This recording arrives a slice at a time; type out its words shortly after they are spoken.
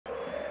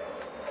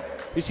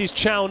This is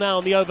Ciao now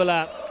on the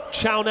overlap.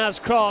 Ciao now's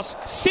cross.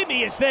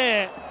 Simi is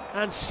there,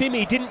 and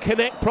Simi didn't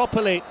connect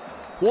properly.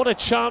 What a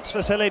chance for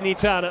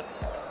Salernitana.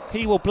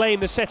 He will blame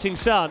the setting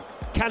sun.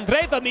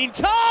 Candreva,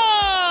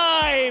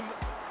 meantime!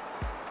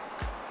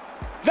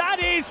 That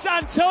is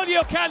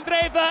Antonio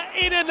Candreva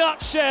in a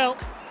nutshell.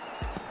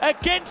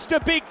 Against a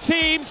big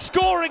team,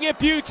 scoring a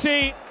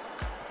beauty.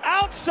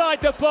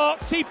 Outside the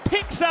box, he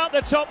picks out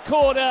the top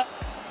corner.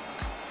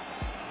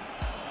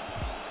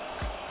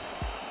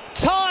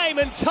 Time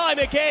and time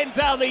again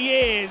down the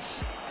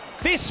years,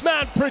 this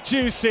man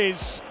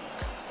produces.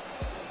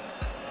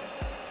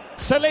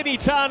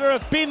 Salernitana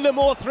have been the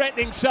more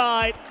threatening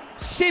side.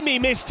 Simi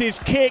missed his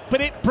kick,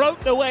 but it broke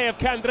the way of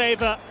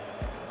Candreva.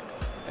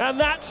 And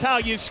that's how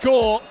you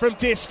score from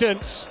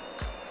distance.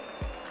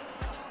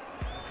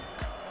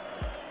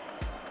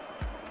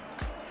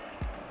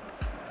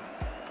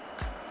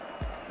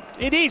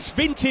 It is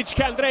vintage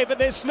Candreva,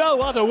 there's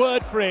no other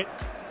word for it.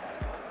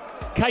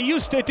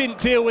 Cayusta didn't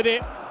deal with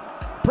it.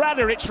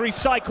 Bradaric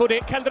recycled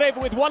it.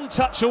 Candreva with one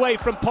touch away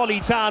from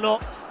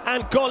Politano.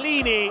 And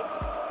Golini,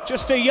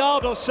 just a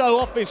yard or so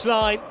off his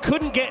line,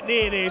 couldn't get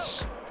near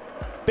this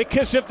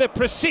because of the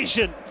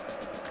precision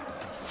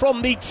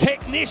from the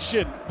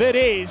technician that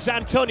is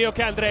Antonio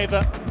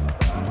Candreva.